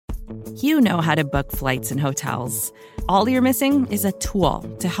You know how to book flights and hotels. All you're missing is a tool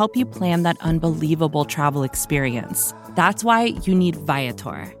to help you plan that unbelievable travel experience. That's why you need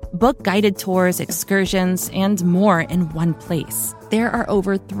Viator. Book guided tours, excursions, and more in one place. There are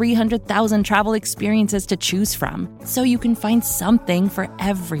over 300,000 travel experiences to choose from, so you can find something for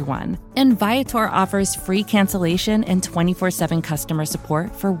everyone. And Viator offers free cancellation and 24/7 customer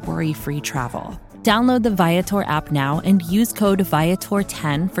support for worry-free travel. Download the Viator app now and use code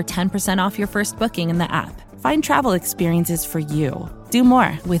Viator10 for 10% off your first booking in the app. Find travel experiences for you. Do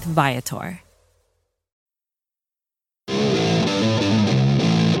more with Viator.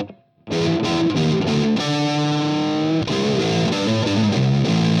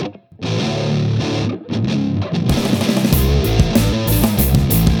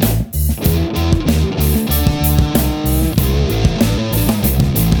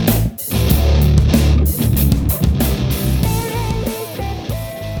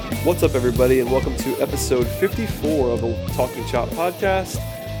 What's up, everybody, and welcome to episode 54 of the Talking Chop podcast.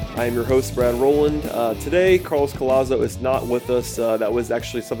 I am your host, Brad Rowland. Today, Carlos Collazo is not with us. That was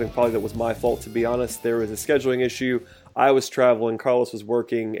actually something probably that was my fault, to be honest. There was a scheduling issue. I was traveling, Carlos was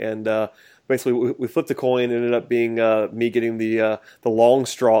working, and basically we flipped a coin. It ended up being me getting the long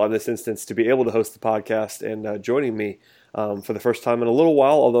straw in this instance to be able to host the podcast, and joining me for the first time in a little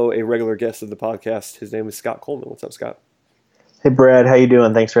while, although a regular guest of the podcast. His name is Scott Coleman. What's up, Scott? Hey Brad, how you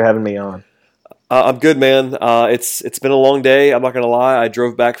doing? Thanks for having me on. I'm good, man. It's been a long day. I'm not going to lie. I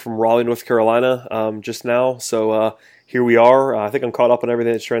drove back from Raleigh, North Carolina just now, so here we are. I think I'm caught up on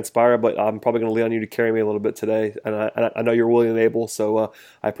everything that's transpired, but I'm probably going to lean on you to carry me a little bit today, and I know you're willing and able, so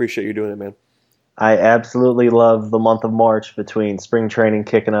I appreciate you doing it, man. I absolutely love the month of March between spring training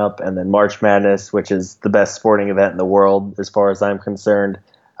kicking up and then March Madness, which is the best sporting event in the world as far as I'm concerned.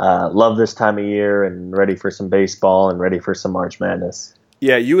 Love this time of year and ready for some baseball and ready for some March Madness.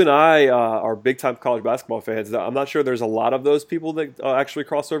 Yeah, you and I are big-time college basketball fans. I'm not sure there's a lot of those people that actually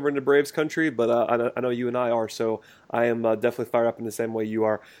cross over into Braves country, but I know you and I are, so I am definitely fired up in the same way you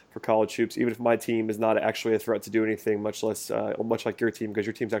are for college hoops, even if my team is not actually a threat to do anything, much like your team, because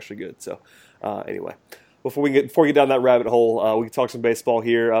your team's actually good. So anyway. Before we get down that rabbit hole, we can talk some baseball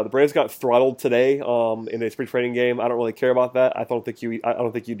here. The Braves got throttled today in a spring training game. I don't really care about that. I don't think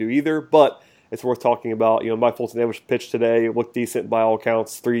you do either. But it's worth talking about. Mike Fulton pitched today. It looked decent by all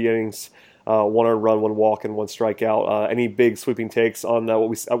accounts. 3 innings, 1 earned run, 1 walk, and 1 strikeout. Any big sweeping takes on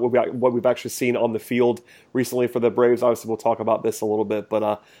what we've actually seen on the field recently for the Braves? Obviously, we'll talk about this a little bit,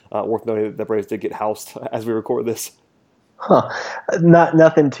 but worth noting that the Braves did get housed as we record this.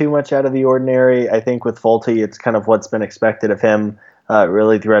 Nothing too much out of the ordinary. I think with Fulte, it's kind of what's been expected of him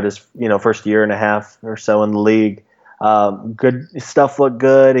really throughout his first year and a half or so in the league. Good stuff looked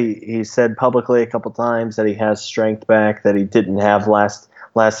good. He said publicly a couple times that he has strength back that he didn't have last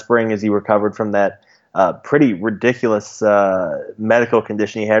spring as he recovered from that pretty ridiculous medical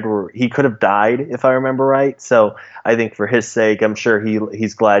condition he had where he could have died, if I remember right. So I think for his sake, I'm sure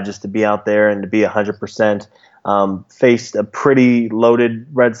he's glad just to be out there and to be 100%. Faced a pretty loaded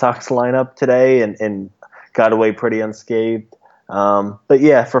Red Sox lineup today and got away pretty unscathed. But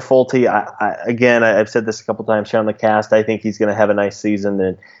yeah, for Fulte, I've said this a couple times here on the cast. I think he's going to have a nice season,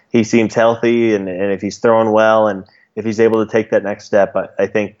 and he seems healthy. And if he's throwing well, and if he's able to take that next step, I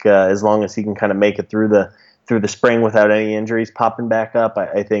think as long as he can kind of make it through the spring without any injuries popping back up,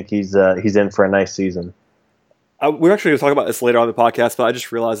 I think he's in for a nice season. We're actually going to talk about this later on the podcast, but I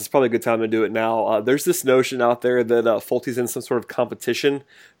just realized it's probably a good time to do it now. There's this notion out there that Fulte's in some sort of competition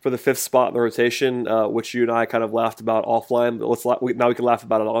for the 5th spot in the rotation, which you and I kind of laughed about offline, but now we can laugh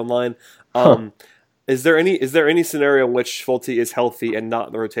about it online. Is there any scenario in which Fulte is healthy and not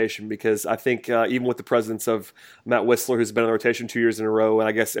in the rotation? Because I think even with the presence of Matt Wisler, who's been in the rotation 2 years in a row, and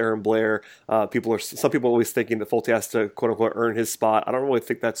I guess Aaron Blair, some people are always thinking that Fulte has to quote unquote earn his spot. I don't really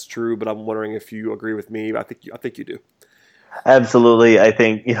think that's true, but I'm wondering if you agree with me. I think you do. Absolutely. I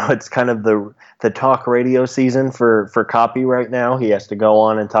think it's kind of the talk radio season for Copy right now. He has to go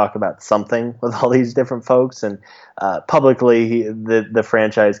on and talk about something with all these different folks, and publicly the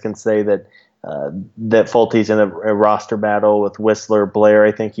franchise can say that Fulte's in a roster battle with Whistler, Blair.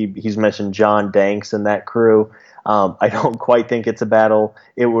 I think he's mentioned John Danks and that crew. I don't quite think it's a battle.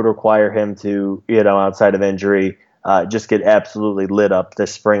 It would require him to, outside of injury, just get absolutely lit up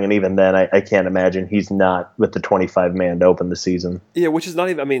this spring. And even then, I can't imagine he's not with the 25-man to open the season. Yeah, which is not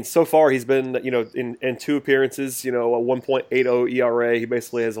even. I mean, so far he's been, in 2 appearances, a 1.80 ERA. He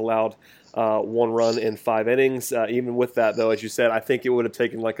basically has allowed 1 run in 5 innings. Even with that, though, as you said, I think it would have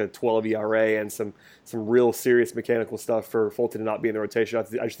taken like a 12 ERA and some real serious mechanical stuff for Folty to not be in the rotation.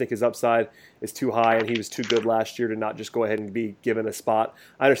 I just think his upside is too high, and he was too good last year to not just go ahead and be given a spot.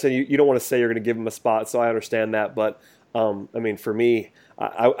 I understand you don't want to say you're going to give him a spot, so I understand that, but I mean, for me,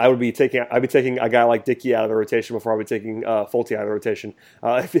 I'd be taking a guy like Dickey out of the rotation before I'd be taking Folty out of the rotation.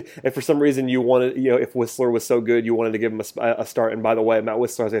 If for some reason you wanted, if Whistler was so good, you wanted to give him a start. And by the way, Matt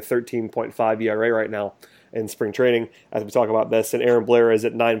Whistler has a 13.5 ERA right now in spring training as we talk about this, and Aaron Blair is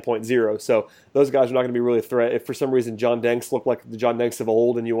at 9.0. So those guys are not going to be really a threat. If for some reason John Danks looked like the John Danks of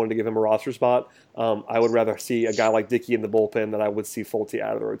old and you wanted to give him a roster spot, I would rather see a guy like Dickey in the bullpen than I would see Folty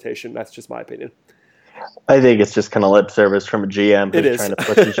out of the rotation. That's just my opinion. I think it's just kind of lip service from a GM who's trying to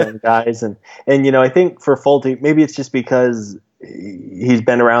push his young guys. And I think for Folty, maybe it's just because he's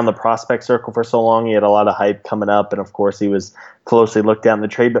been around the prospect circle for so long. He had a lot of hype coming up, and of course he was closely looked at in the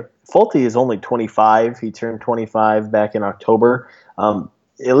trade. But Folty is only 25. He turned 25 back in October.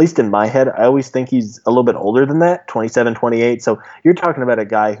 At least in my head, I always think he's a little bit older than that, 27, 28. So you're talking about a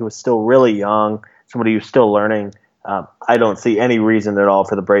guy who is still really young, somebody who's still learning. I don't see any reason at all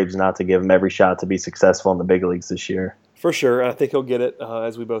for the Braves not to give him every shot to be successful in the big leagues this year. For sure. I think he'll get it,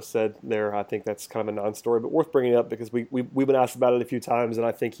 as we both said there. I think that's kind of a non-story, but worth bringing up because we've been asked about it a few times, and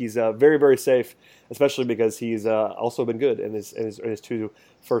I think he's very, very safe, especially because he's also been good in his 2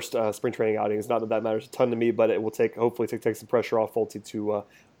 first spring training outings. Not that matters a ton to me, but it will hopefully take some pressure off Folty to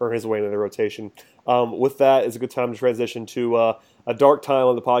earn his way into the rotation. With that, it's a good time to transition to a dark time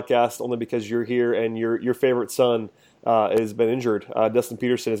on the podcast, only because you're here and your favorite son has been injured. Dustin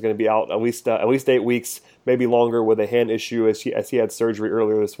Peterson is going to be out at least 8 weeks, maybe longer, with a hand issue as he had surgery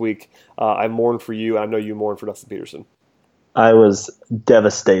earlier this week. I mourn for you. I know you mourn for Dustin Peterson. I was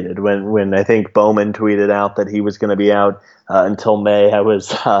devastated when I think Bowman tweeted out that he was going to be out until May. I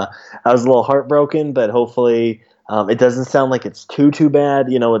was a little heartbroken, but hopefully it doesn't sound like it's too bad.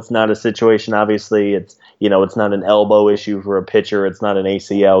 It's not a situation. Obviously, it's not an elbow issue for a pitcher. It's not an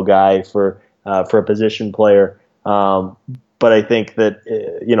ACL guy for a position player. But I think that,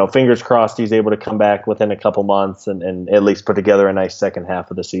 fingers crossed he's able to come back within a couple months and at least put together a nice second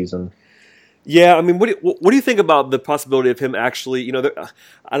half of the season. Yeah, I mean, what do you think about the possibility of him actually?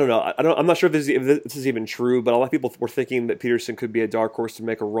 I don't know. I'm not sure if this is even true, but a lot of people were thinking that Peterson could be a dark horse to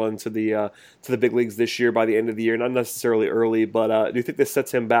make a run to the big leagues this year by the end of the year. Not necessarily early, but do you think this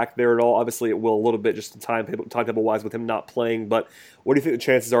sets him back there at all? Obviously, it will a little bit, just timetable wise with him not playing. But what do you think the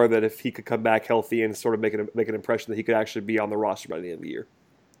chances are that if he could come back healthy and sort of make an impression that he could actually be on the roster by the end of the year?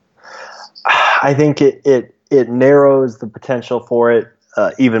 I think it narrows the potential for it.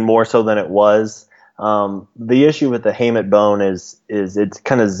 Even more so than it was. The issue with the Hamet bone is it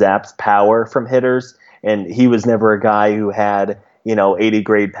kind of zaps power from hitters, and he was never a guy who had 80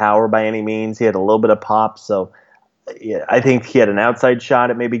 grade power by any means. He had a little bit of pop, so yeah, I think he had an outside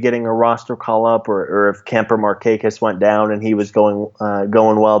shot at maybe getting a roster call up, or if Kemper Markakis went down and he was going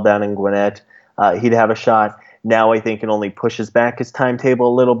well down in Gwinnett, he'd have a shot. Now I think it only pushes back his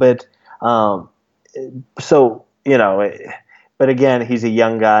timetable a little bit. But again, he's a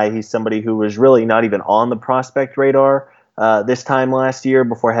young guy. He's somebody who was really not even on the prospect radar this time last year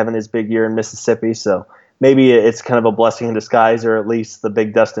before having his big year in Mississippi. So maybe it's kind of a blessing in disguise, or at least the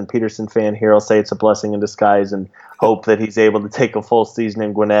big Dustin Peterson fan here will say it's a blessing in disguise and hope that he's able to take a full season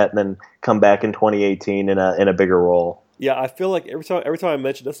in Gwinnett and then come back in 2018 in a bigger role. Yeah, I feel like every time I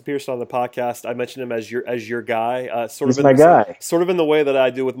mention Dustin Peterson on the podcast, I mention him as your guy. He's my guy. Sort of in the way that I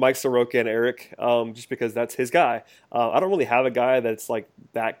do with Mike Soroka and Eric, just because that's his guy. I don't really have a guy that's like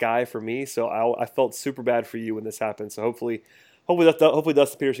that guy for me, so I felt super bad for you when this happened. So hopefully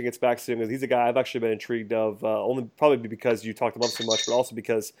Dustin Peterson gets back soon, because he's a guy I've actually been intrigued of, only probably because you talked about him so much, but also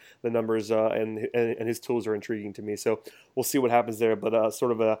because the numbers and his tools are intriguing to me. So we'll see what happens there, but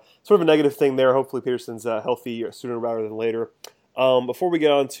sort of a negative thing there. Hopefully Peterson's healthy sooner rather than later. Before we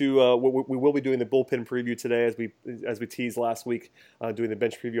get on to we will be doing the bullpen preview today, as we teased last week, doing the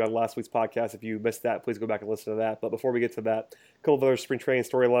bench preview on last week's podcast. If you missed that, please go back and listen to that. But before we get to that, a couple of other spring training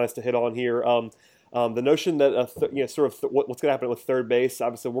storylines to hit on here. The notion that what's going to happen with third base.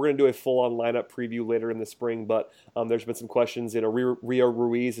 Obviously, we're going to do a full-on lineup preview later in the spring, but there's been some questions. Rio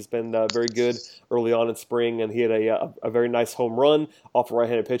Ruiz has been very good early on in spring, and he had a very nice home run off a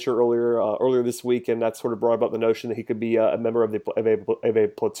right-handed pitcher earlier this week, and that sort of brought about the notion that he could be a member of a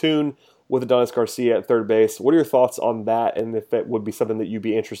platoon with Adonis Garcia at third base. What are your thoughts on that, and if that would be something that you'd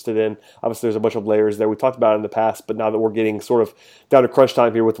be interested in? Obviously, there's a bunch of layers there. We talked about it in the past, but now that we're getting sort of down to crunch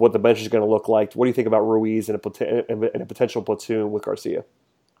time here with what the bench is going to look like, what do you think about Ruiz and a potential platoon with Garcia?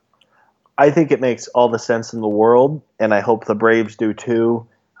 I think it makes all the sense in the world, and I hope the Braves do too.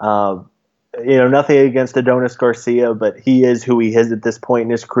 Nothing against Adonis Garcia, but he is who he is at this point in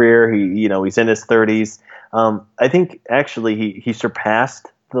his career. He's in his 30s. I think actually he surpassed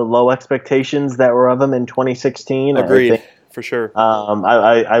the low expectations that were of him in 2016. Agreed, for sure.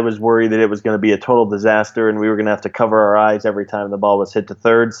 I was worried that it was going to be a total disaster and we were going to have to cover our eyes every time the ball was hit to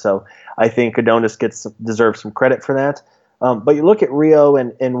third. So I think Adonis deserves some credit for that. But you look at Rio,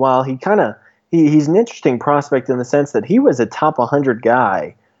 and while he's an interesting prospect in the sense that he was a top 100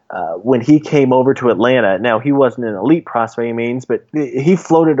 guy when he came over to Atlanta. Now, he wasn't an elite prospect by any means, but he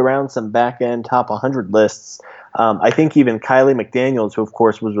floated around some back-end top 100 lists. I think even Kiley McDaniels, who of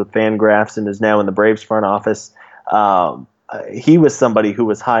course was with Fangraphs and is now in the Braves front office, he was somebody who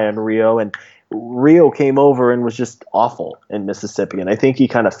was high on Rio, and Rio came over and was just awful in Mississippi. And I think he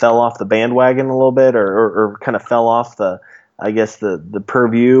kind of fell off the bandwagon a little bit, or kind of fell off the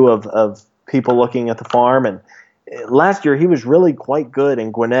purview of people looking at the farm. And last year he was really quite good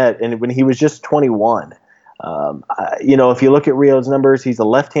in Gwinnett, and when he was just 21. If you look at Rio's numbers, he's a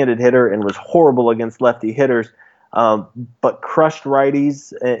left-handed hitter and was horrible against lefty hitters, but crushed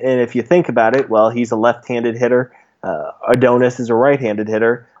righties. And if you think about it, well, he's a left-handed hitter. Adonis is a right-handed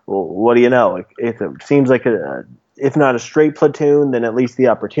hitter. Well, what do you know? It seems like, if not a straight platoon, then at least the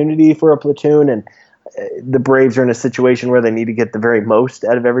opportunity for a platoon. And the Braves are in a situation where they need to get the very most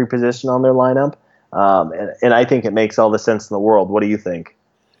out of every position on their lineup. And I think it makes all the sense in the world. What do you think?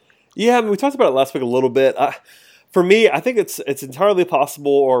 Yeah, I mean, we talked about it last week a little bit. For me, I think it's entirely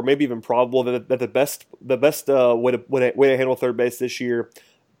possible, or maybe even probable, that the best way to handle third base this year,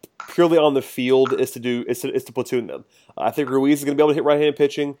 purely on the field, is to platoon them. I think Ruiz is going to be able to hit right-handed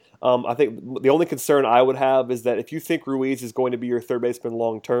pitching. I think the only concern I would have is that if you think Ruiz is going to be your third baseman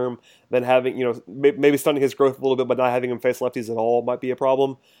long term, then having maybe stunning his growth a little bit, but not having him face lefties at all might be a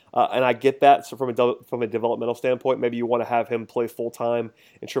problem. And I get that. So from a developmental standpoint, maybe you want to have him play full time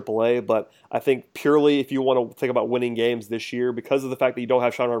in AAA. But I think purely if you want to think about winning games this year, because of the fact that you don't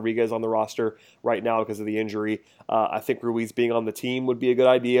have Sean Rodriguez on the roster right now because of the injury, I think Ruiz being on the team would be a good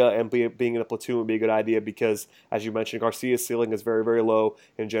idea, and being in a platoon would be a good idea because, as you mentioned, Garcia's ceiling is very, very low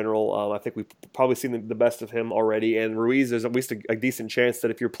in general. I think we've probably seen the best of him already, and Ruiz, there's at least a decent chance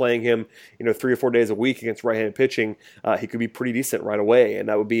that if you're playing him, 3 or 4 days a week against right-handed pitching, he could be pretty decent right away, and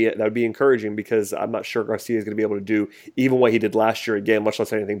that would be encouraging because I'm not sure Garcia is going to be able to do even what he did last year again, much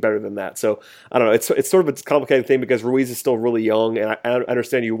less anything better than that. So I don't know. It's sort of a complicated thing because Ruiz is still really young, and I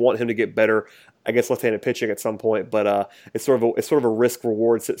understand you want him to get better against left-handed pitching at some point, but it's sort of a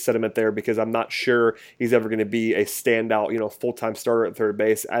risk-reward sentiment there because I'm not sure he's ever going to be a standout, full-time starter at third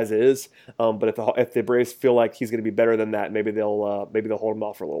base as is. But if the Braves feel like he's going to be better than that, maybe they'll hold him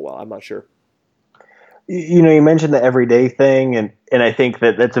off for a little while. I'm not sure. You mentioned the everyday thing, and I think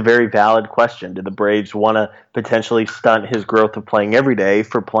that's a very valid question. Do the Braves want to potentially stunt his growth of playing every day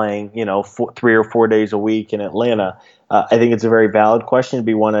for playing, 3 or 4 days a week in Atlanta? I think it's a very valid question.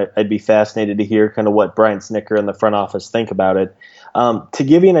 I'd be fascinated to hear kind of what Brian Snitker and the front office think about it. To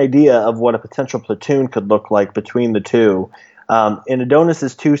give you an idea of what a potential platoon could look like between the two, in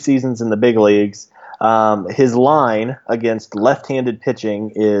Adonis's 2 seasons in the big leagues, his line against left-handed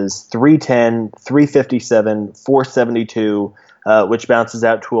pitching is 310, 357, 472, which bounces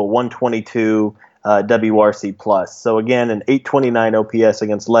out to a 122 WRC plus. So again, an 829 OPS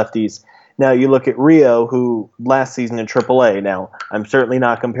against lefties. Now you look at Rio, who last season in AAA. Now I'm certainly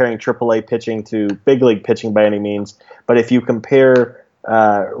not comparing AAA pitching to big league pitching by any means, but if you compare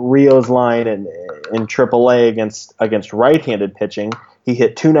Rio's line in AAA against right-handed pitching, he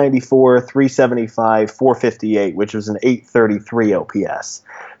hit 294, 375, 458, which was an 833 OPS.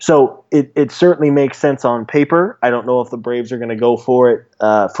 So it certainly makes sense on paper. I don't know if the Braves are going to go for it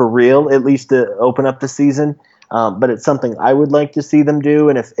for real, at least to open up the season. But it's something I would like to see them do.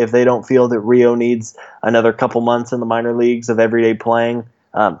 And if they don't feel that Rio needs another couple months in the minor leagues of everyday playing,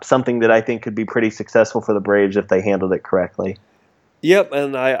 something that I think could be pretty successful for the Braves if they handled it correctly. Yep,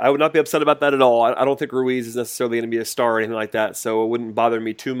 and I would not be upset about that at all. I don't think Ruiz is necessarily going to be a star or anything like that, so it wouldn't bother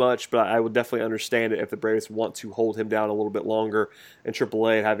me too much, but I would definitely understand it if the Braves want to hold him down a little bit longer in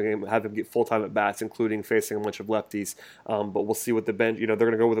AAA and have him get full-time at-bats, including facing a bunch of lefties. But we'll see what the bench, they're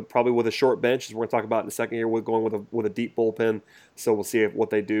going to go probably with a short bench, as we're going to talk about in a second here, we're going with a deep bullpen, so we'll see what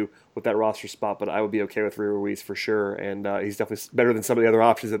they do with that roster spot, but I would be okay with Rio Ruiz for sure, and he's definitely better than some of the other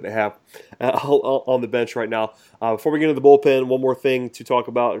options that they have on the bench right now. Before we get into the bullpen, one more thing. thing to talk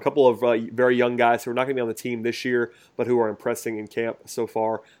about. A couple of very young guys who are not going to be on the team this year, but who are impressing in camp so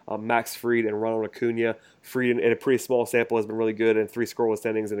far. Max Fried and Ronald Acuna. Fried, in a pretty small sample, has been really good in 3 scoreless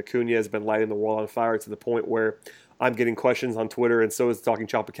innings, and Acuna has been lighting the world on fire to the point where I'm getting questions on Twitter, and so is Talking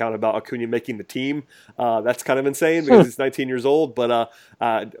Chop account about Acuna making the team. That's kind of insane because he's 19 years old. But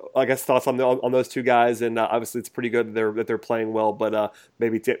I guess thoughts on those two guys, and obviously it's pretty good that they're playing well. But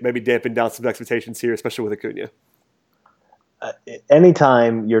maybe dampen down some expectations here, especially with Acuna.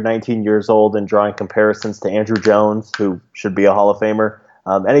 Anytime you're 19 years old and drawing comparisons to Andrew Jones, who should be a Hall of Famer,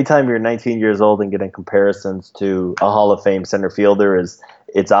 anytime you're 19 years old and getting comparisons to a Hall of Fame center fielder,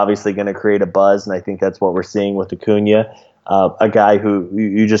 it's obviously going to create a buzz, and I think that's what we're seeing with Acuna, a guy who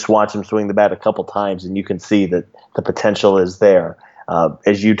you just watch him swing the bat a couple times, and you can see that the potential is there.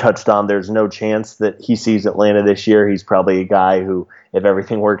 As you touched on, there's no chance that he sees Atlanta this year. He's probably a guy who, if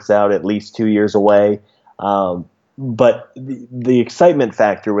everything works out, at least 2 years away. But the excitement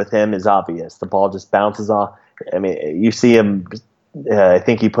factor with him is obvious. The ball just bounces off. I mean, you see him. I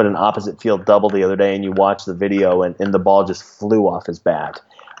think he put an opposite field double the other day, and you watch the video, and the ball just flew off his bat.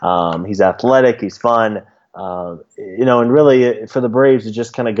 He's athletic. He's fun. And really for the Braves, it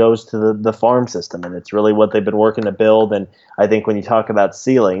just kind of goes to the farm system, and it's really what they've been working to build. And I think when you talk about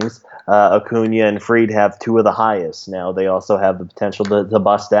ceilings, Acuna and Fried have 2 of the highest. Now they also have the potential to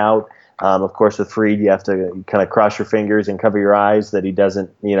bust out. Of course, with Fried, you have to kind of cross your fingers and cover your eyes that he doesn't,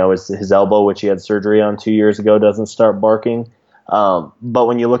 his elbow, which he had surgery on 2 years ago, doesn't start barking. But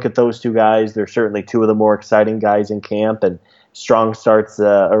when you look at those 2 guys, they're certainly 2 of the more exciting guys in camp, and strong starts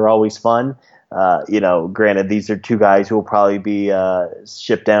are always fun. Granted, these are 2 guys who will probably be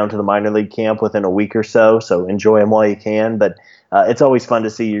shipped down to the minor league camp within a week or so enjoy them while you can. But it's always fun to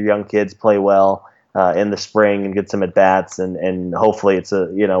see your young kids play well in the spring and get some at-bats, and hopefully it's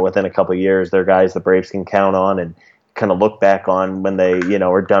within a couple of years they're guys the Braves can count on and kind of look back on when they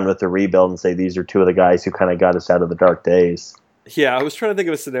are done with the rebuild and say these are 2 of the guys who kind of got us out of the dark days. Yeah, I was trying to think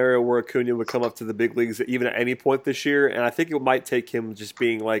of a scenario where Acuna would come up to the big leagues even at any point this year, and I think it might take him just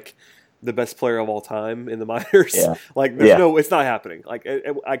being like the best player of all time in the minors. Yeah. It's not happening. Like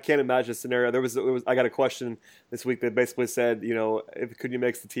I can't imagine a scenario. I got a question this week that basically said, if Acuna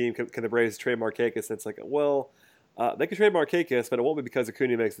makes the team, can the Braves trade Markakis? And it's like, well, they can trade Markakis, but it won't be because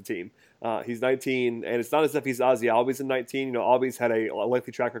Acuna makes the team. He's 19, and it's not as if he's Ozzie Albies in 19. Albies had a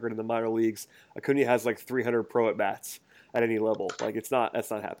lengthy track record in the minor leagues. Acuna has like 300 pro at bats at any level. Like that's not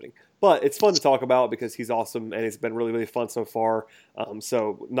happening. But it's fun to talk about because he's awesome and it's been really, really fun so far. I'm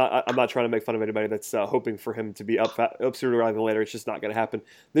not trying to make fun of anybody that's hoping for him to be up sooner rather than later. It's just not going to happen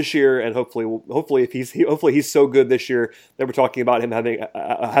this year. And hopefully he's so good this year that we're talking about him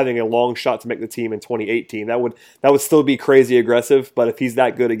having a long shot to make the team in 2018. That would still be crazy aggressive. But if he's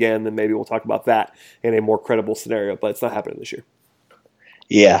that good again, then maybe we'll talk about that in a more credible scenario. But it's not happening this year.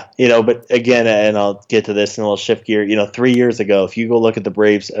 Yeah, but again, and I'll get to this in a little shift gear. 3 years ago, if you go look at the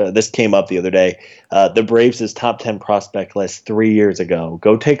Braves, this came up the other day. The Braves' top 10 prospect list 3 years ago.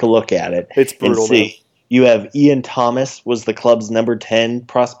 Go take a look at it. It's brutal. And see. You have Ian Thomas was the club's number 10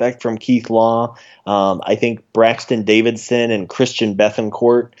 prospect from Keith Law. I think Braxton Davidson and Christian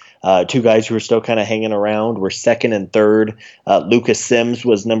Bethancourt, 2 guys who are still kind of hanging around, were 2nd and 3rd. Lucas Sims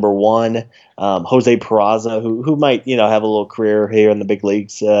was number 1. Jose Peraza, who might have a little career here in the big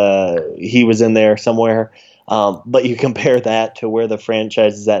leagues, he was in there somewhere. But you compare that to where the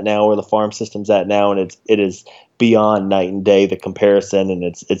franchise is at now, where the farm system's at now, and it is beyond night and day, the comparison, and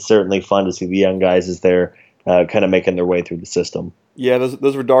it's certainly fun to see the young guys as they're kind of making their way through the system. Yeah,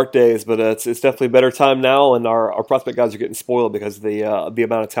 those were dark days, but it's definitely a better time now, and our prospect guys are getting spoiled because of the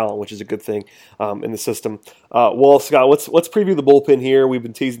amount of talent, which is a good thing in the system. Well, Scott, let's preview the bullpen here. We've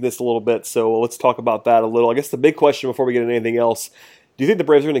been teasing this a little bit, so let's talk about that a little. I guess the big question before we get into anything else, do you think the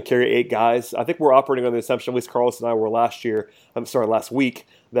Braves are going to carry 8 guys? I think we're operating on the assumption, at least Carlos and I were last week,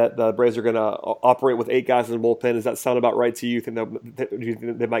 that the Braves are going to operate with 8 guys in the bullpen. Does that sound about right to you? Do you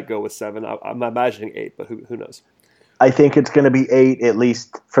think they might go with 7? I'm imagining 8, but who knows? I think it's going to be 8, at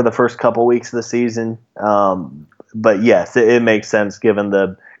least for the first couple weeks of the season. But yes, it makes sense given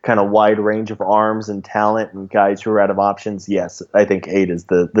the kind of wide range of arms and talent and guys who are out of options. Yes, I think 8 is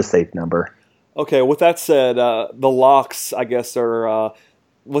the safe number. Okay, with that said, the locks, I guess, are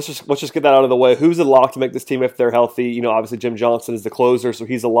let's just get that out of the way. Who's a lock to make this team if they're healthy? Obviously Jim Johnson is the closer, so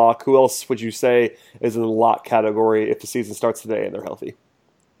he's a lock. Who else would you say is in the lock category if the season starts today and they're healthy?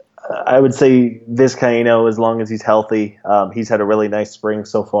 I would say Vizcaíno, as long as he's healthy. He's had a really nice spring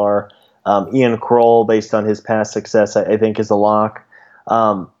so far. Ian Kroll, based on his past success, I think is a lock.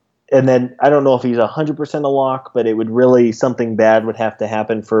 And then I don't know if he's 100% a lock, but it would really, something bad would have to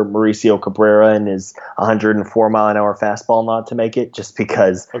happen for Mauricio Cabrera and his 104-mile-an-hour fastball not to make it, just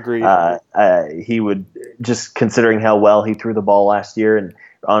because Agreed. he would, just considering how well he threw the ball last year, and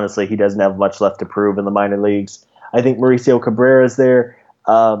honestly, he doesn't have much left to prove in the minor leagues. I think Mauricio Cabrera is there.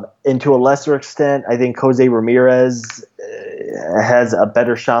 And to a lesser extent, I think Jose Ramirez has a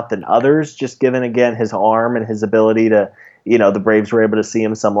better shot than others, just given, again, his arm and his ability to, the Braves were able to see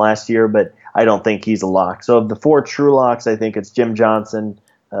him some last year, but I don't think he's a lock. So of the four true locks, I think it's Jim Johnson,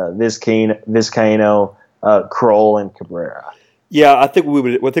 Vizcaino, Kroll, and Cabrera. Yeah, I think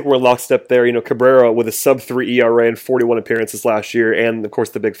we're in lockstep there. Cabrera with a sub-3 ERA and 41 appearances last year, and of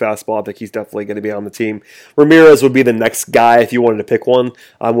course the big fastball. I think he's definitely going to be on the team. Ramirez would be the next guy if you wanted to pick one.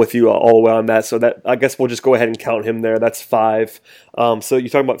 I'm with you all the way on that. So that, I guess we'll just go ahead and count him there. That's 5. So you're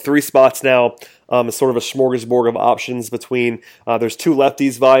talking about 3 spots now. It's sort of a smorgasbord of options between. There's 2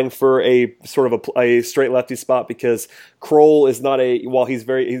 lefties vying for a sort of a straight lefty spot, because Kroll is not while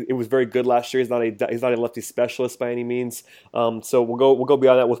it was very good last year. He's not a lefty specialist by any means. So we'll go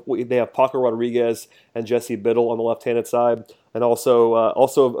beyond that. They have Paco Rodriguez and Jesse Biddle on the left-handed side. And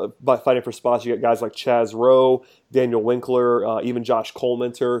also by fighting for spots, you got guys like Chaz Rowe, Daniel Winkler, even Josh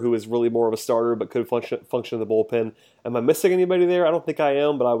Coleminter, who is really more of a starter but could function in the bullpen. Am I missing anybody there? I don't think I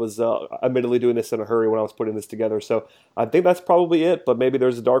am, but I was admittedly doing this in a hurry when I was putting this together. So I think that's probably it, but maybe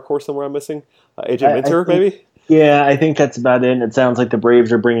there's a dark horse somewhere I'm missing. AJ Minter, maybe? Yeah, I think that's about it. It sounds like the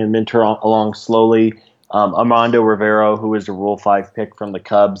Braves are bringing Minter along slowly. Armando Rivero, who is a Rule 5 pick from the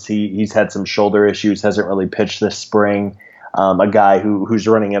Cubs, he's had some shoulder issues, hasn't really pitched this spring. A guy who's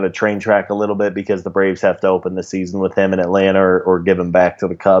running at a train track a little bit because the Braves have to open the season with him in Atlanta or give him back to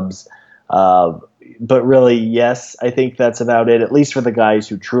the Cubs. But really, yes, I think that's about it, at least for the guys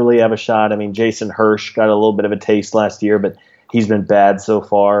who truly have a shot. I mean, Jason Hirsch got a little bit of a taste last year, but he's been bad so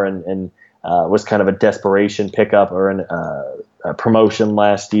far and was kind of a desperation pickup or a promotion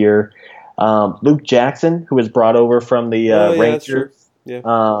last year. Luke Jackson, who was brought over from the Rangers. Yeah.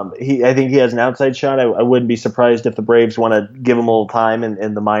 I think he has an outside shot. I wouldn't be surprised if the Braves want to give him a little time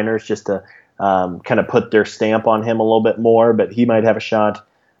in the minors just to kind of put their stamp on him a little bit more, but he might have a shot.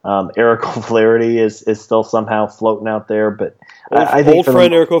 Eric O'Flaherty is still somehow floating out there, but I think old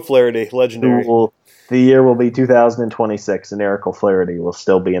friend Eric O'Flaherty, legendary. The year will be 2026, and Eric O'Flaherty will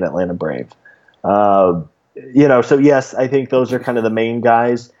still be an Atlanta Brave. So yes, I think those are kind of the main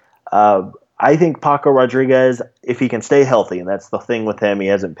guys. I think Paco Rodriguez, if he can stay healthy, and that's the thing with him, he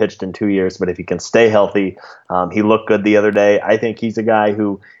hasn't pitched in 2 years, but if he can stay healthy, he looked good the other day. I think he's a guy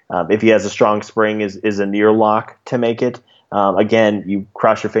who, if he has a strong spring, is a near lock to make it. Again, you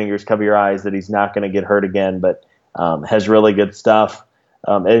cross your fingers, cover your eyes that he's not going to get hurt again, but has really good stuff.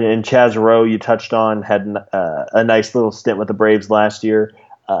 And Chaz Rowe, you touched on, had a nice little stint with the Braves last year.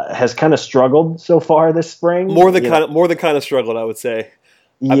 Has kind of struggled so far this spring. More than kind of struggled, I would say.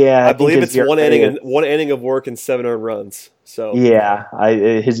 Yeah, I believe it's one inning of work and 7 earned runs. So yeah,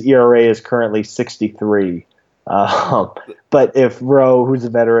 his ERA is currently 63. But if Rowe, who's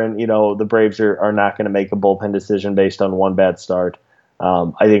a veteran, the Braves are not going to make a bullpen decision based on one bad start.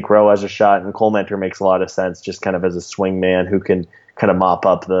 I think Rowe has a shot, and Coleminter makes a lot of sense, just kind of as a swing man who can kind of mop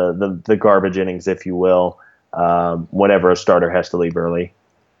up the garbage innings, if you will, whenever a starter has to leave early.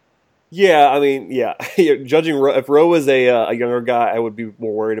 Yeah, I mean, yeah. Judging if Rowe was a younger guy, I would be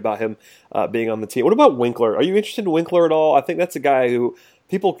more worried about him being on the team. What about Winkler? Are you interested in Winkler at all? I think that's a guy who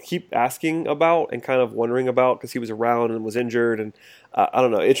people keep asking about and kind of wondering about because he was around and was injured. And I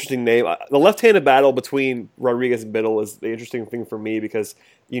don't know, interesting name. The left-handed battle between Rodriguez and Biddle is the interesting thing for me because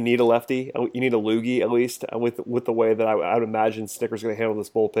you need a lefty. You need a loogie at least with the way that I would imagine Snitker's going to handle this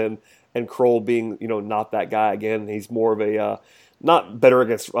bullpen. And Kroll being not that guy again. He's more of a not better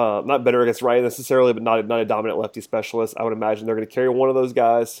against right necessarily, but not a dominant lefty specialist. I would imagine they're going to carry one of those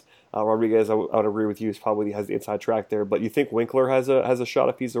guys. Rodriguez, I would agree with you, is probably has the inside track there. But you think Winkler has a shot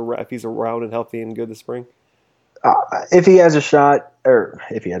if he's around and healthy and good this spring? If he has a shot,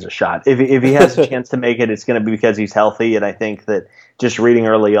 if he has a chance to make it, it's going to be because he's healthy. And I think that just reading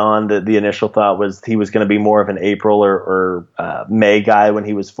early on, the initial thought was he was going to be more of an April or May guy when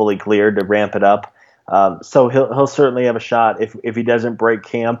he was fully cleared to ramp it up. So he'll certainly have a shot if he doesn't break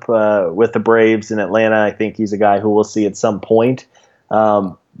camp with the Braves in Atlanta. I think he's a guy who we'll see at some point.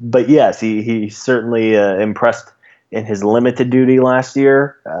 But yes, he certainly impressed in his limited duty last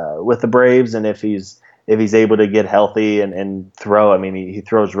year with the Braves, and if he's able to get healthy and throw, I mean he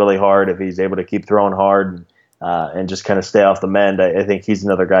throws really hard. If he's able to keep throwing hard and just kind of stay off the mend, I think he's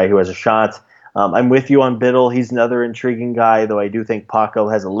another guy who has a shot. I'm with you on Biddle. He's another intriguing guy, though I do think Paco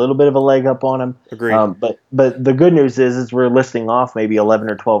has a little bit of a leg up on him. Agreed. But the good news is we're listing off maybe 11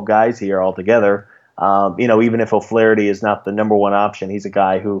 or 12 guys here altogether. Even if O'Flaherty is not the number one option, he's a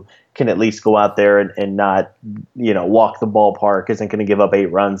guy who can at least go out there and not, walk the ballpark, isn't going to give up 8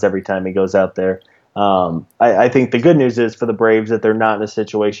 runs every time he goes out there. I think the good news is for the Braves that they're not in a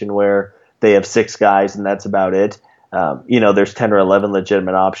situation where they have 6 guys and that's about it. There's 10 or 11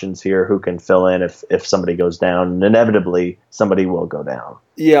 legitimate options here who can fill in if somebody goes down, and inevitably somebody will go down.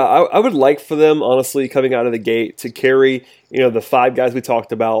 Yeah, I would like for them, honestly, coming out of the gate to carry, the 5 guys we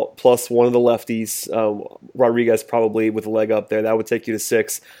talked about, plus one of the lefties, Rodriguez probably with a leg up there. That would take you to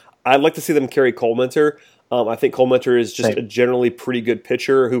 6. I'd like to see them carry Cole Mentor. I think Cole Mentor is just a generally pretty good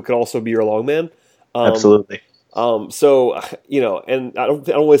pitcher who could also be your long man. Absolutely. And I don't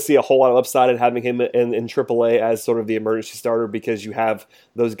really see a whole lot of upside in having him in AAA as sort of the emergency starter because you have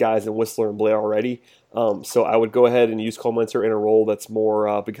those guys in Whistler and Blair already. So I would go ahead and use Cole Mentor in a role that's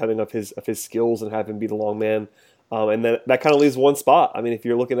more becoming of his skills and have him be the long man. And then that kind of leaves one spot. I mean, if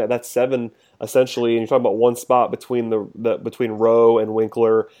you're looking at that 7 essentially, and you're talking about one spot between between Rowe and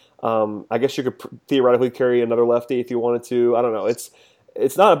Winkler, I guess you could theoretically carry another lefty if you wanted to. I don't know.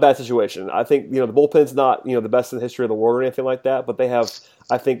 It's not a bad situation. I think, the bullpen's not, the best in the history of the world or anything like that, but they have,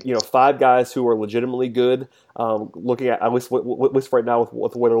 I think, 5 guys who are legitimately good, looking at least right now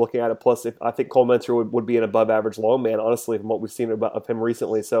with the way they're looking at it. Plus, I think Cole Mentor would be an above average long man, honestly, from what we've seen of him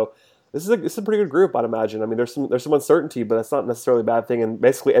recently. So this is a pretty good group, I'd imagine. I mean, there's some uncertainty, but that's not necessarily a bad thing. And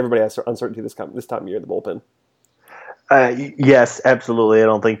basically everybody has uncertainty this time of year in the bullpen. Yes, absolutely. I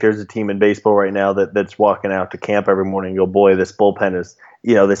don't think there's a team in baseball right now that's walking out to camp every morning and go, boy, this bullpen is,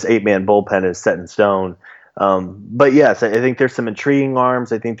 this 8-man bullpen is set in stone. But yes, I think there's some intriguing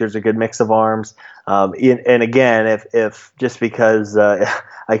arms. I think there's a good mix of arms. And again, if just because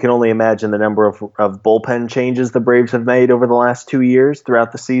I can only imagine the number of bullpen changes the Braves have made over the last 2 years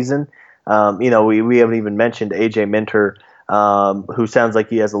throughout the season. We haven't even mentioned AJ Minter, who sounds like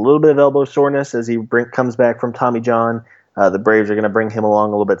he has a little bit of elbow soreness as he comes back from Tommy John. The Braves are going to bring him along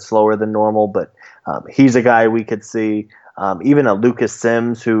a little bit slower than normal, but he's a guy we could see. Even a Lucas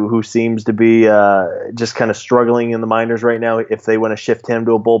Sims, who seems to be just kind of struggling in the minors right now. If they want to shift him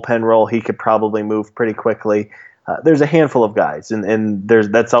to a bullpen role, he could probably move pretty quickly. There's a handful of guys, and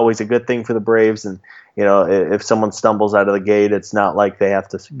that's always a good thing for the Braves. And if someone stumbles out of the gate, it's not like they have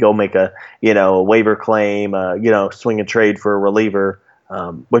to go make a waiver claim, swing a trade for a reliever,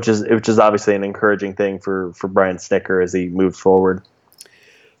 which is obviously an encouraging thing for Brian Snitker as he moves forward.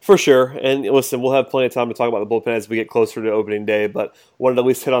 For sure. And listen, we'll have plenty of time to talk about the bullpen as we get closer to opening day, but wanted to at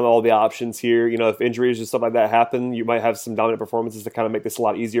least hit on all the options here. If injuries and stuff like that happen, you might have some dominant performances to kind of make this a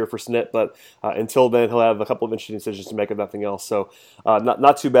lot easier for Snit, but until then, he'll have a couple of interesting decisions to make, if nothing else. So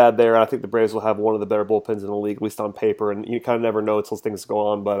not too bad there. I think the Braves will have one of the better bullpens in the league, at least on paper, and you kind of never know until things go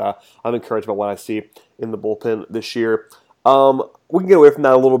on, but I'm encouraged by what I see in the bullpen this year. We can get away from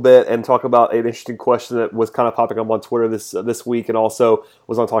that a little bit and talk about an interesting question that was kind of popping up on Twitter this week, and also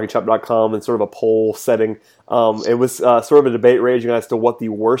was on TalkingChop.com and sort of a poll setting. It was sort of a debate raging as to what the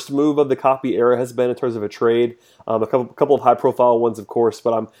worst move of the Copy era has been in terms of a trade. A couple of high-profile ones, of course,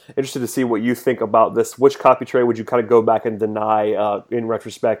 but I'm interested to see what you think about this. Which Copy trade would you kind of go back and deny in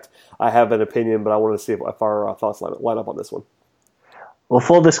retrospect? I have an opinion, but I want to see if our thoughts line up on this one. Well,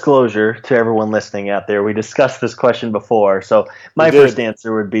 full disclosure to everyone listening out there, we discussed this question before. So my first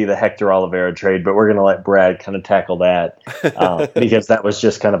answer would be the Hector Oliveira trade, but we're going to let Brad kind of tackle that because that was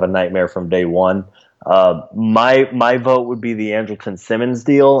just kind of a nightmare from day one. My vote would be the Andrelton Simmons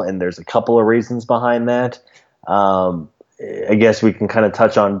deal, and there's a couple of reasons behind that. I guess we can kind of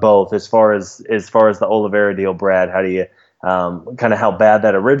touch on both. As far as the Oliveira deal, Brad, how do you kind of how bad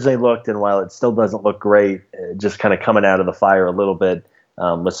that originally looked, and while it still doesn't look great, just kind of coming out of the fire a little bit.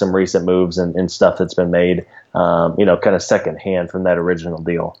 With some recent moves and stuff that's been made, kind of secondhand from that original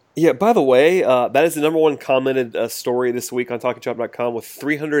deal. Yeah, by the way, that is the number one commented story this week on TalkingChop.com with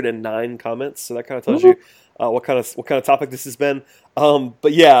 309 comments. So that kind of tells you what kind of topic this has been.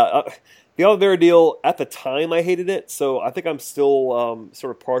 But yeah, the Oliveira deal, at the time I hated it. So I think I'm still sort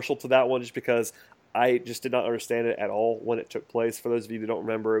of partial to that one just because I just did not understand it at all when it took place. For those of you who don't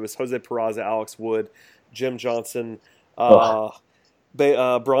remember, it was Jose Peraza, Alex Wood, Jim Johnson,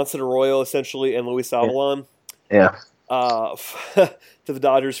 Bronson Arroyo, essentially, and Luis Avalon. Yeah. To the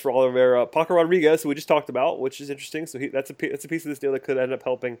Dodgers for Oliveira. Paco Rodriguez, who we just talked about, which is interesting. So that's a piece of this deal that could end up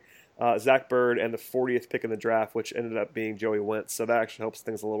helping Zach Bird and the 40th pick in the draft, which ended up being Joey Wentz. So that actually helps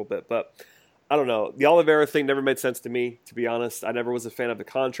things a little bit. But I don't know. The Oliveira thing never made sense to me, to be honest. I never was a fan of the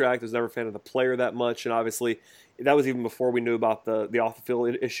contract. I was never a fan of the player that much. And obviously, that was even before we knew about the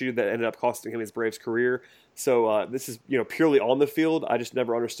off-the-field issue that ended up costing him his Braves career. So this is purely on the field. I just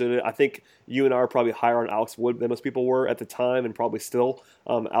never understood it. I think you and I are probably higher on Alex Wood than most people were at the time, and probably still.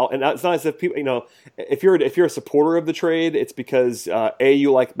 And it's not as if people, if you're a supporter of the trade, it's because A,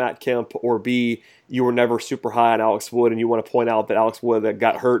 you like Matt Kemp, or B, you were never super high on Alex Wood, and you want to point out that Alex Wood that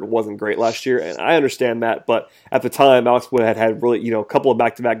got hurt and wasn't great last year. And I understand that, but at the time, Alex Wood had really a couple of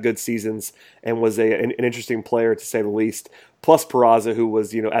back-to-back good seasons and was an interesting player to say the least. Plus Peraza, who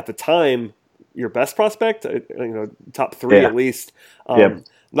was at the time your best prospect, top three at least.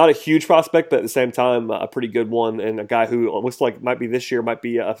 Not a huge prospect, but at the same time, a pretty good one, and a guy who looks like might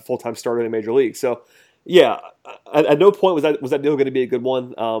be a full-time starter in the major league. So, yeah, at no point was that deal going to be a good one.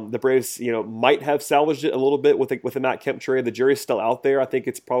 The Braves, might have salvaged it a little bit with the Matt Kemp trade. The jury's still out there. I think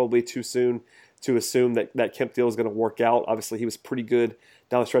it's probably too soon to assume that Kemp deal is going to work out. Obviously, he was pretty good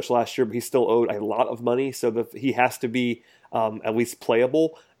down the stretch last year, but he still owed a lot of money, so he has to be at least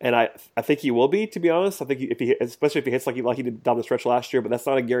playable. And I think he will be, to be honest. I think especially if he hits like he did down the stretch last year, but that's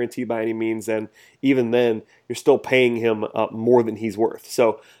not a guarantee by any means. And even then, you're still paying him more than he's worth.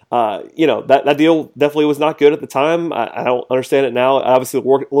 So, that deal definitely was not good at the time. I don't understand it now. Obviously,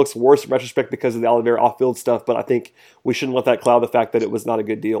 it looks worse in retrospect because of the Oliveira off-field stuff, but I think we shouldn't let that cloud the fact that it was not a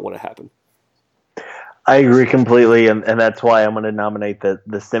good deal when it happened. I agree completely, and that's why I'm going to nominate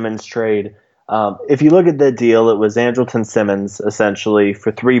the Simmons trade. If you look at the deal, it was Andrelton Simmons, essentially,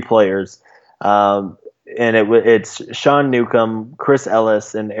 for 3 players. And it's Sean Newcomb, Chris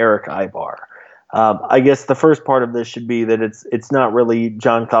Ellis, and Eric Ibar. I guess the first part of this should be that it's not really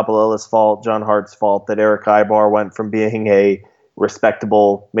John Coppola's fault, John Hart's fault, that Eric Ibar went from being a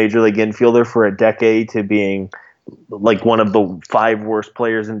respectable major league infielder for a decade to being like one of the 5 worst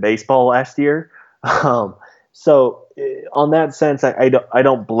players in baseball last year. So on that sense, I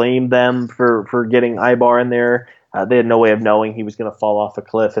don't blame them for getting Ibar in there. They had no way of knowing he was going to fall off a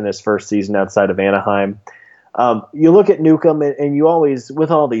cliff in his first season outside of Anaheim. You look at Newcomb, and you always, with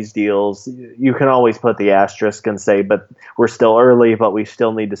all these deals, you can always put the asterisk and say, but we're still early, but we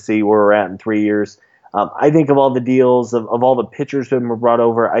still need to see where we're at in 3 years. I think of all the deals, of all the pitchers who were brought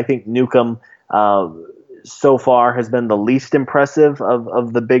over, I think Newcomb so far has been the least impressive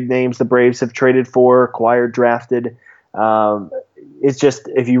of the big names the Braves have traded for, acquired, drafted. It's just,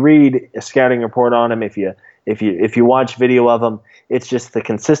 if you read a scouting report on him, if you watch video of him, it's just the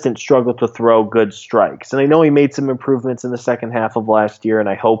consistent struggle to throw good strikes. And I know he made some improvements in the second half of last year, and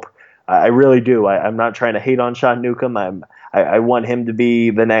I really do. I'm not trying to hate on Sean Newcomb. I want him to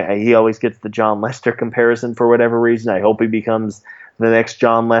be the next. He always gets the John Lester comparison for whatever reason. I hope he becomes the next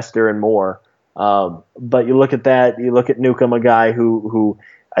John Lester and more. But you look at that, you look at Newcomb, a guy who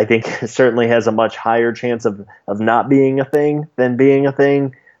I think certainly has a much higher chance of not being a thing than being a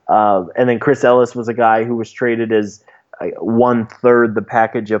thing. And then Chris Ellis was a guy who was traded as 1/3 the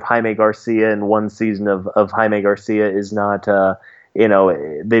package of Jaime Garcia, and 1 season of Jaime Garcia is not,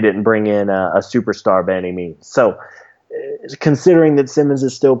 they didn't bring in a superstar by any means. So considering that Simmons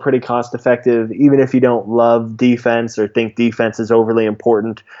is still pretty cost effective, even if you don't love defense or think defense is overly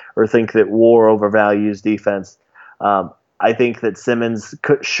important or think that WAR overvalues defense, I think that Simmons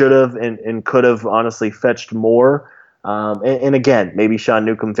should have and could have honestly fetched more. And again, maybe Sean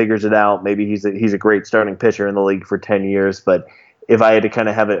Newcomb figures it out. Maybe he's a great starting pitcher in the league for 10 years. But if I had to kind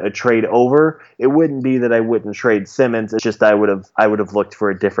of have a trade over, it wouldn't be that I wouldn't trade Simmons. It's just I would have looked for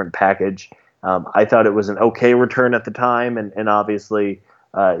a different package. I thought it was an okay return at the time, and obviously,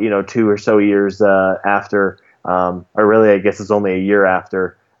 2 or so years after, or really, I guess it's only a year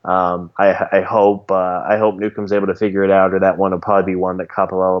after. I hope Newcomb's able to figure it out, or that one will probably be one that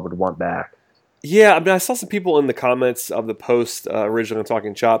Coppolella would want back. Yeah, I mean, I saw some people in the comments of the post originally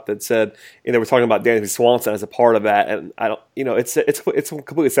Talking Chop that said, they were talking about Dansby Swanson as a part of that, and I don't, it's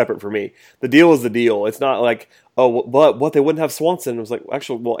completely separate for me. The deal is the deal. It's not like, oh, but what, they wouldn't have Swanson. It was like,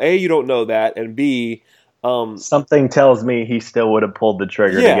 actually, well, A, you don't know that, and B, something tells me he still would have pulled the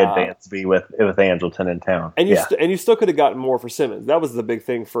trigger to get Dansby with Andrelton in town. And you still could have gotten more for Simmons. That was the big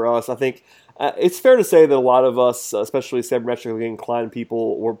thing for us. I think it's fair to say that a lot of us, especially sabermetrically inclined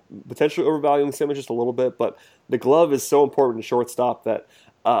people, were potentially overvaluing Simmons just a little bit. But the glove is so important to shortstop that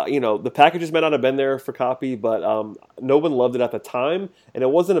the packages may not have been there for Copy, but no one loved it at the time. And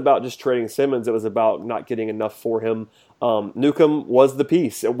it wasn't about just trading Simmons. It was about not getting enough for him. Newcomb was the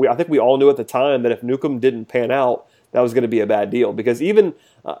piece. I think we all knew at the time that if Newcomb didn't pan out, that was going to be a bad deal. Because even,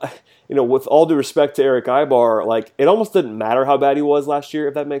 with all due respect to Eric Ibar, like, it almost didn't matter how bad he was last year,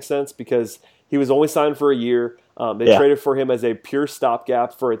 if that makes sense, because he was only signed for a year. They traded for him as a pure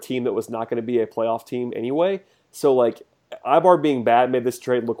stopgap for a team that was not going to be a playoff team anyway. So, like, Ibar being bad made this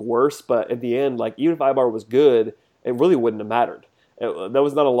trade look worse, but at the end, like, even if Ibar was good, it really wouldn't have mattered. That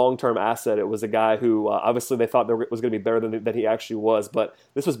was not a long-term asset. It was a guy who obviously they thought was going to be better than he actually was. But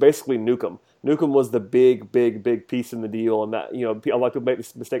this was basically Newcomb. Newcomb was the big piece in the deal, and that, you know, a lot of people made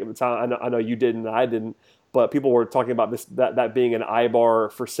this mistake at the time. I know you didn't, and I didn't. But people were talking about that being an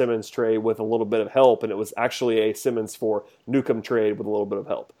Ibar for Simmons trade with a little bit of help, and it was actually a Simmons for Newcomb trade with a little bit of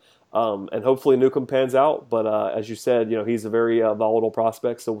help. And hopefully Newcomb pans out. But as you said, you know, he's a very volatile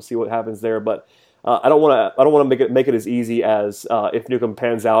prospect, so we'll see what happens there. But I don't want to make it as easy as if Newcomb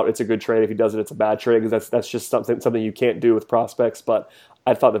pans out, it's a good trade. If he doesn't, it's a bad trade, because that's just something you can't do with prospects. But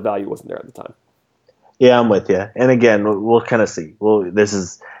I thought the value wasn't there at the time. Yeah, I'm with you. And again, we'll kind of see. This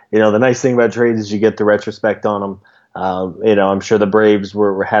is, you know, the nice thing about trades is you get the retrospect on them. You know, I'm sure the Braves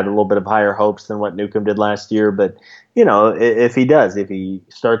had a little bit of higher hopes than what Newcomb did last year, but you know, if he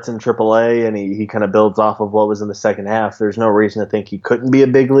starts in AAA and he kind of builds off of what was in the second half, there's no reason to think he couldn't be a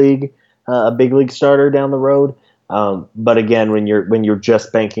big league starter down the road. But again, when you're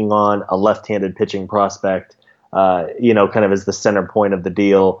just banking on a left-handed pitching prospect, you know, kind of as the center point of the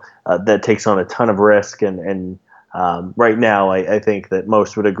deal, that takes on a ton of risk. And right now, I think that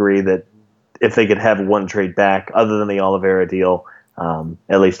most would agree that if they could have one trade back other than the Oliveira deal,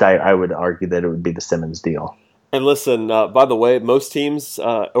 at least I would argue that it would be the Simmons deal. And listen, by the way, most teams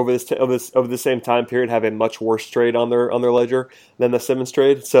over the same time period have a much worse trade on their ledger than the Simmons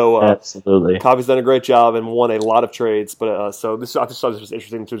trade. So absolutely, Covey's done a great job and won a lot of trades. But I just thought this was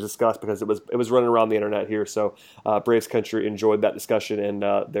interesting to discuss because it was running around the internet here. So Braves Country enjoyed that discussion, and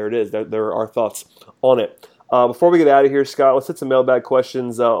there it is. There are our thoughts on it. Before we get out of here, Scott, let's hit some mailbag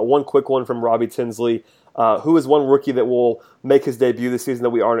questions. One quick one from Robbie Tinsley. Who is one rookie that will make his debut this season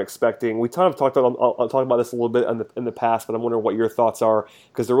that we aren't expecting? We kind of talked about this a little bit in the past, but I'm wondering what your thoughts are,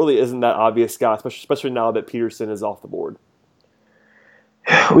 because there really isn't that obvious guy, especially now that Peterson is off the board.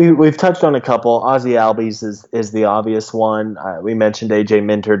 We've touched on a couple. Ozzie Albies is the obvious one. We mentioned AJ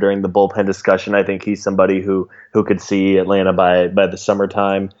Minter during the bullpen discussion. I think he's somebody who could see Atlanta by the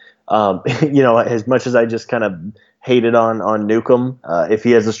summertime. You know, as much as I just kind of hated on Newcomb, if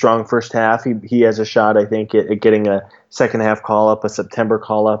he has a strong first half, he has a shot, I think, at getting a second half call up, a September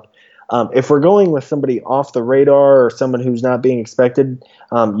call up. If we're going with somebody off the radar or someone who's not being expected,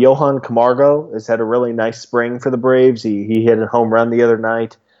 Johan Camargo has had a really nice spring for the Braves. He hit a home run the other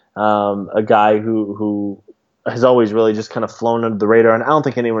night. A guy who has always really just kind of flown under the radar, and I don't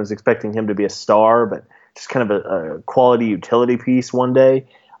think anyone's expecting him to be a star, but just kind of a quality utility piece one day.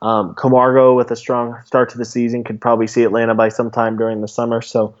 Camargo, with a strong start to the season, could probably see Atlanta by sometime during the summer.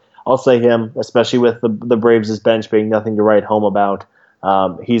 So I'll say him, especially with the Braves' bench being nothing to write home about.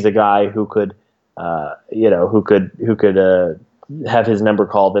 He's a guy who could have his number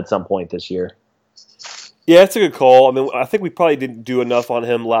called at some point this year. Yeah, it's a good call. I mean, I think we probably didn't do enough on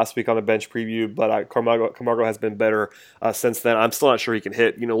him last week on the bench preview, but Camargo has been better since then. I'm still not sure he can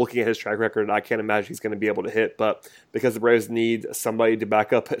hit. You know, looking at his track record, I can't imagine he's going to be able to hit. But because the Braves need somebody to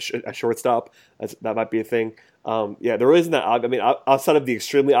back up at shortstop, that might be a thing. Yeah, there really isn't that. I mean, outside of the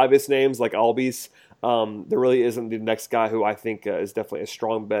extremely obvious names like Albies, there really isn't the next guy who I think is definitely a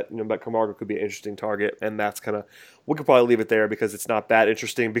strong bet. You know, but Camargo could be an interesting target, and that's kind of, we could probably leave it there because it's not that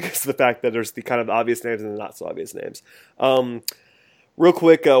interesting because of the fact that there's the kind of obvious names and the not so obvious names. Real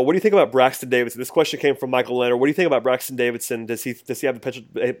quick, what do you think about Braxton Davidson? This question came from Michael Leonard. What do you think about Braxton Davidson? Does he have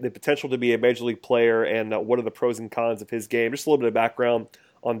the potential to be a major league player, and what are the pros and cons of his game? Just a little bit of background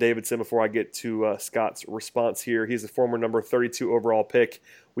on Davidson before I get to Scott's response here. He's a former number 32 overall pick.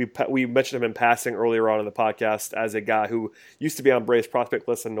 We mentioned him in passing earlier on in the podcast as a guy who used to be on Braves prospect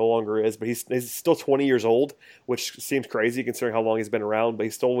list and no longer is, but he's still 20 years old, which seems crazy considering how long he's been around, but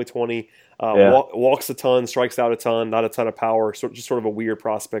he's still only 20, walks a ton, strikes out a ton, not a ton of power, so just sort of a weird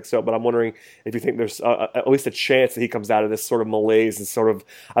prospect. So, but I'm wondering if you think there's at least a chance that he comes out of this sort of malaise and sort of,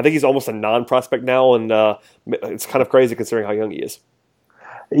 I think he's almost a non-prospect now, and it's kind of crazy considering how young he is.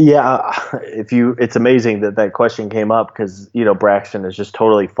 Yeah, it's amazing that question came up because, you know, Braxton has just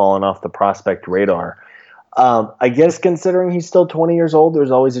totally fallen off the prospect radar. I guess considering he's still 20 years old, there's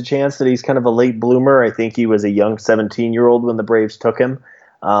always a chance that he's kind of a late bloomer. I think he was a young 17-year-old when the Braves took him.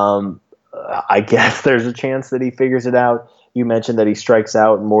 I guess there's a chance that he figures it out. You mentioned that he strikes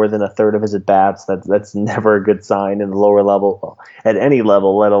out more than a third of his at-bats. That's never a good sign in the lower level, at any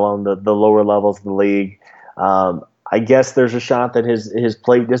level, let alone the lower levels of the league. I guess there's a shot that his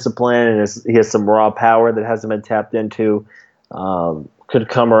plate discipline and he has some raw power that hasn't been tapped into could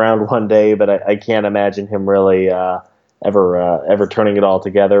come around one day, but I can't imagine him really ever turning it all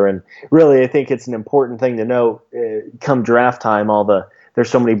together. And really, I think it's an important thing to note. Come draft time, there's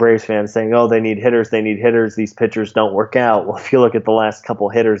so many Braves fans saying, "Oh, they need hitters. They need hitters. These pitchers don't work out." Well, if you look at the last couple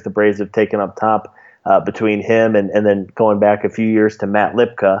hitters the Braves have taken up top, between him and then going back a few years to Matt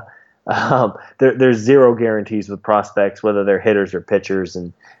Lipka, there's zero guarantees with prospects, whether they're hitters or pitchers.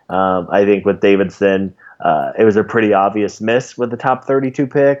 And I think with Davidson, it was a pretty obvious miss with the top 32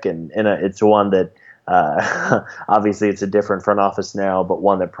 pick, and it's one that obviously it's a different front office now, but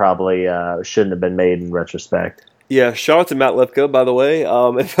one that probably shouldn't have been made in retrospect. Yeah, shout out to Matt Lipka, by the way.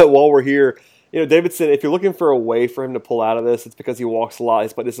 While we're here, Davidson, if you're looking for a way for him to pull out of this, it's because he walks a lot.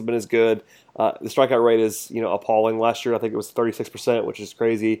 His plate discipline is good. The strikeout rate is, appalling. Last year, I think it was 36%, which is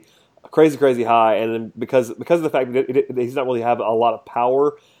crazy high. And then because of the fact that he's not really have a lot of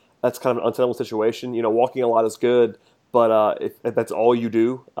power, that's kind of an untenable situation. Walking a lot is good, but if that's all you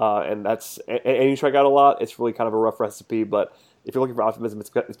do, and you strike out a lot, it's really kind of a rough recipe. But if you're looking for optimism, it's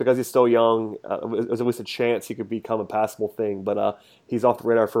because he's still young. There's at least a chance he could become a passable thing, but he's off the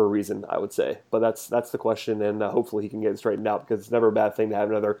radar for a reason, I would say. But that's the question, and hopefully he can get it straightened out, because it's never a bad thing to have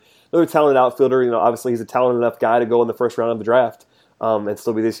another talented outfielder. Obviously he's a talented enough guy to go in the first round of the draft and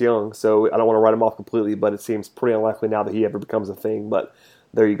still be this young. So I don't want to write him off completely, but it seems pretty unlikely now that he ever becomes a thing. But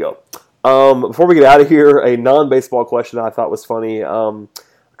there you go. Before we get out of here, a non-baseball question I thought was funny.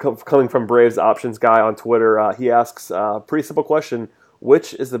 Coming from Braves Options Guy on Twitter, he asks a pretty simple question: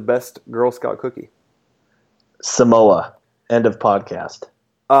 which is the best Girl Scout cookie? Samoa. End of podcast.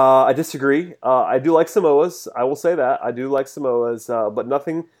 I disagree. I do like Samoas. I will say that I do like Samoas, but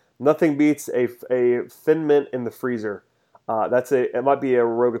nothing beats a Thin Mint in the freezer. It might be a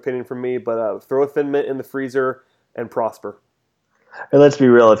rogue opinion from me, but throw a Thin Mint in the freezer and prosper. And let's be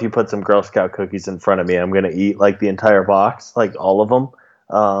real, if you put some Girl Scout cookies in front of me, I'm going to eat like the entire box, like all of them.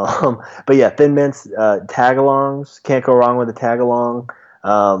 But yeah, Thin Mints, tag-alongs, can't go wrong with a tag-along.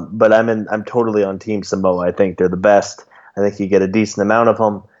 But I'm totally on Team Samoa. I think they're the best. I think you get a decent amount of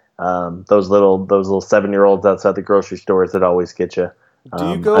them. Those little 7-year-olds outside the grocery stores that always get you.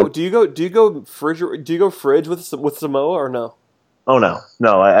 Do you go fridge with Samoa or no? Oh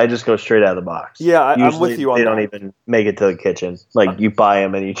no! I just go straight out of the box. Yeah, I'm with you on that. They don't even make it to the kitchen. Like you buy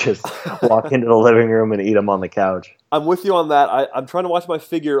them and you just walk into the living room and eat them on the couch. I'm with you on that. I'm trying to watch my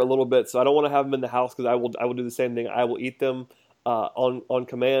figure a little bit, so I don't want to have them in the house, because I will do the same thing. I will eat them on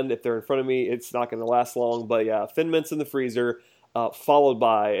command. If they're in front of me, it's not going to last long. But yeah, Thin Mints in the freezer, followed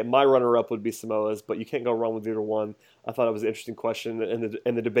by, and my runner-up would be Samoas, but you can't go wrong with either one. I thought it was an interesting question,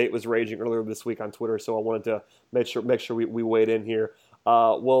 and the debate was raging earlier this week on Twitter, so I wanted to make sure we weighed in here.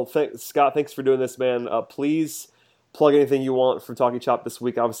 Scott, thanks for doing this, man. Please plug anything you want for Talkie Chop this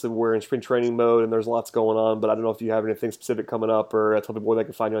week. Obviously, we're in spring training mode, and there's lots going on, but I don't know if you have anything specific coming up, or tell people where they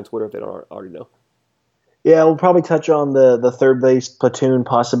can find you on Twitter if they don't already know. Yeah, we'll probably touch on the third base platoon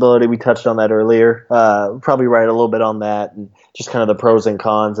possibility. We touched on that earlier. Probably write a little bit on that, and just kind of the pros and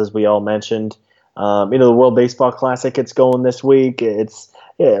cons, as we all mentioned. The World Baseball Classic gets going this week.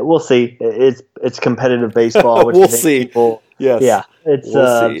 We'll see. It's competitive baseball. Which we'll see. Yes. Yeah.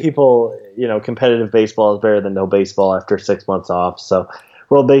 It's people. Competitive baseball is better than no baseball after 6 months off. So,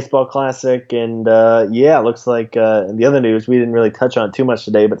 World Baseball Classic, and it looks like in the other news we didn't really touch on too much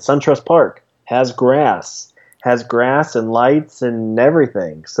today, but SunTrust Park has grass and lights and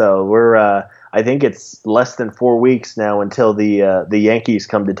everything. So we're. I think it's less than 4 weeks now until the Yankees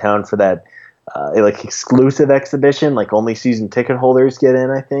come to town for that. Exclusive exhibition, like only season ticket holders get in,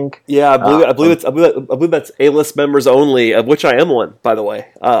 I think. Yeah, I believe that's A-list members only, of which I am one, by the way.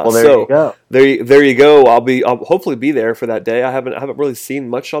 There you go. There you go. I'll hopefully be there for that day. I haven't really seen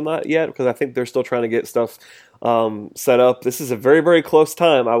much on that yet, because I think they're still trying to get stuff set up. This is a very, very close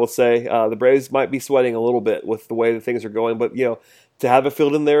time, I will say. The Braves might be sweating a little bit with the way that things are going, but to have a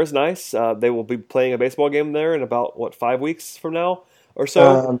field in there is nice. They will be playing a baseball game there in about 5 weeks from now or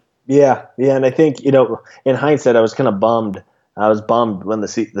so. Yeah, and I think in hindsight, I was kind of bummed. I was bummed when the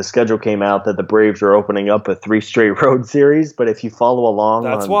schedule came out that the Braves were opening up a 3 straight road series. But if you follow along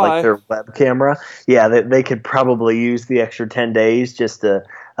on their web camera, they could probably use the extra 10 days just to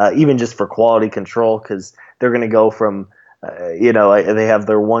even just for quality control, because they're going to go from they have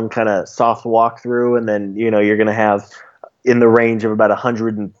their one kind of soft walkthrough, and then you're going to have in the range of about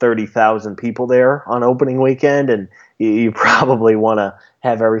 130,000 people there on opening weekend, and you probably want to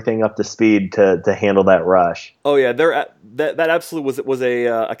have everything up to speed to handle that rush. Oh yeah, that absolutely was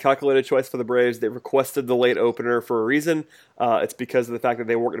a calculated choice for the Braves. They requested the late opener for a reason. It's because of the fact that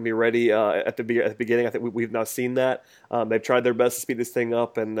they weren't going to be ready at the beginning. I think we've now seen that. They've tried their best to speed this thing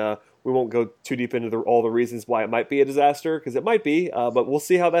up, and we won't go too deep into all the reasons why it might be a disaster, because it might be, but we'll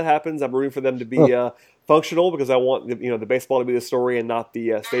see how that happens. I'm rooting for them to be functional, because I want the baseball to be the story and not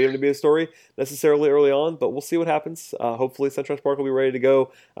the stadium to be the story necessarily early on. But we'll see what happens. Hopefully, SunTrust Park will be ready to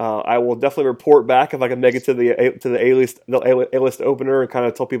go. I will definitely report back if I can make it to the A-list opener and kind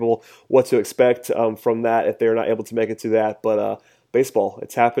of tell people what to expect from that if they're not able to make it to that. But baseball,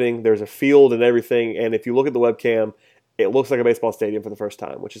 it's happening. There's a field and everything, and if you look at the webcam, it looks like a baseball stadium for the first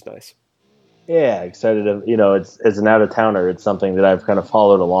time, which is nice. Yeah, excited. It's as an out-of-towner, it's something that I've kind of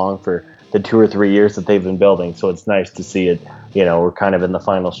followed along for the 2 or 3 years that they've been building. So it's nice to see it. We're kind of in the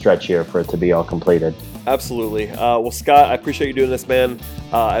final stretch here for it to be all completed. Absolutely. Well, Scott, I appreciate you doing this, man.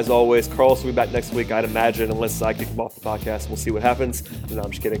 As always, Carlos will be back next week, I'd imagine, unless I kick him off the podcast. We'll see what happens. No,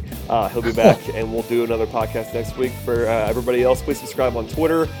 I'm just kidding. He'll be back, and we'll do another podcast next week. For everybody else, please subscribe on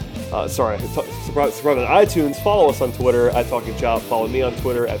Twitter. Subscribe on iTunes. Follow us on Twitter at Talking Chop. Follow me on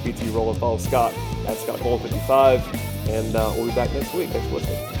Twitter at BTRoll. Follow Scott at ScottCole55. And we'll be back next week. Thanks for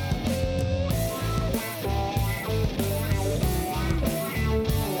listening.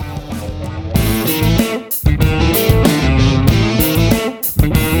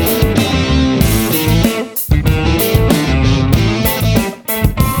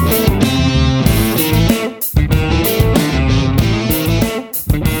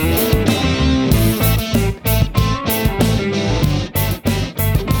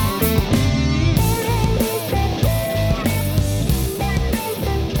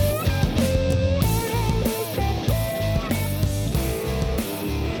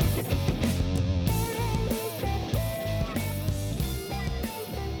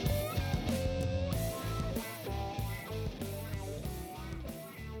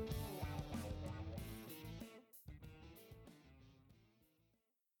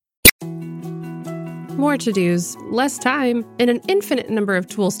 More to-dos, less time, and an infinite number of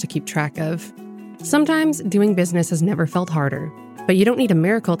tools to keep track of. Sometimes doing business has never felt harder, but you don't need a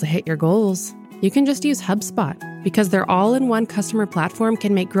miracle to hit your goals. You can just use HubSpot, because their all-in-one customer platform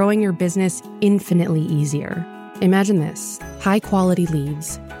can make growing your business infinitely easier. Imagine this: high-quality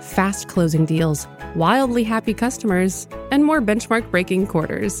leads, fast closing deals, wildly happy customers, and more benchmark-breaking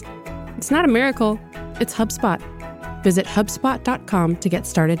quarters. It's not a miracle, it's HubSpot. Visit HubSpot.com to get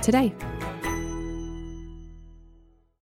started today.